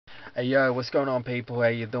Hey yo, what's going on people? How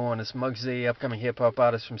you doing? It's MUGZY, upcoming hip hop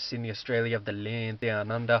artist from Sydney, Australia, of the land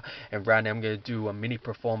down under. And right now I'm gonna do a mini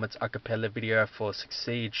performance acapella video for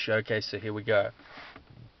Sukceed showcase. So here we go.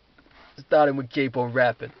 Starting with keep on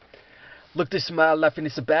rapping. Look, this is my life and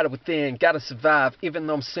it's a battle within. Gotta survive, even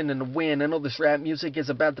though I'm sending the win. I know this rap music is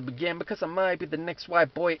about to begin because I might be the next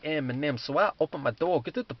white boy Eminem. So I open my door,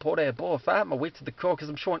 get through the port air ball, find my way to the core. Cause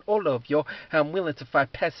I'm showing all of you how I'm willing to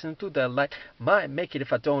fight, passing through the light. Might make it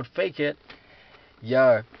if I don't fake it.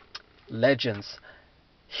 Yo, legends.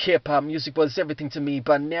 Hip hop music was everything to me,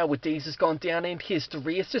 but nowadays it's gone down in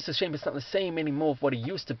history. It's just a shame it's not the same anymore of what it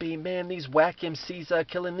used to be. Man, these whack MCs are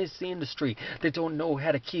killing this industry. They don't know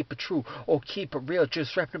how to keep it true or keep it real.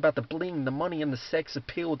 Just rapping about the bling, the money, and the sex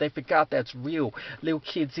appeal. They forgot that's real. Little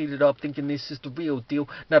kids eat it up thinking this is the real deal.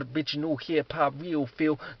 Not original hip hop, real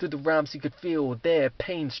feel. Through the rhymes you could feel their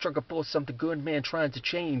pain. Struggle for something good, man, trying to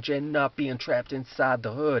change and not being trapped inside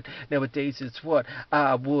the hood. Nowadays it's what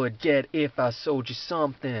I would get if I sold you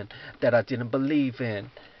something that I didn't believe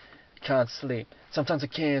in. Can't sleep. Sometimes I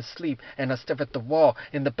can't sleep, and I stare at the wall.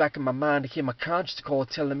 In the back of my mind, I hear my conscience call,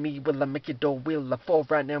 telling me, will I make it or will I fall?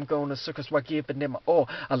 Right now I'm going to circus while giving it my all.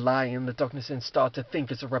 I lie in the darkness and start to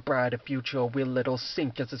think, is there a brighter future, or will it all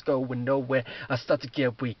sink as it's going nowhere? I start to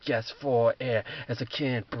get weak, as for air, as I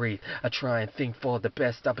can't breathe. I try and think for the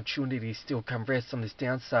best opportunity, still can't rest on this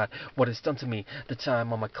downside. What it's done to me, the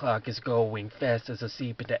time on my clock is going fast as I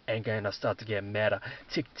seep into anger and I start to get madder.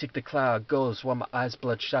 Tick, tick, the clock goes while my eyes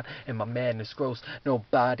bloodshot and my madness grows.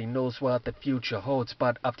 Nobody knows what the future holds,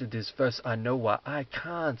 but after this verse I know why I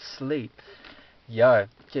can't sleep. Yo,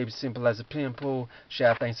 keep it simple as a pimple.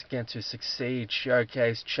 Shout thanks again to Sukceed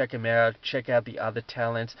Showcase. Check him out, check out the other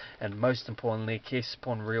talents, and most importantly, keep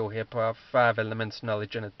supporting real hip hop. 5 elements,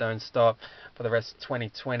 knowledge, and it don't stop. For the rest of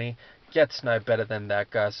 2020, gets no better than that,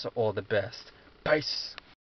 guys. So all the best. Peace.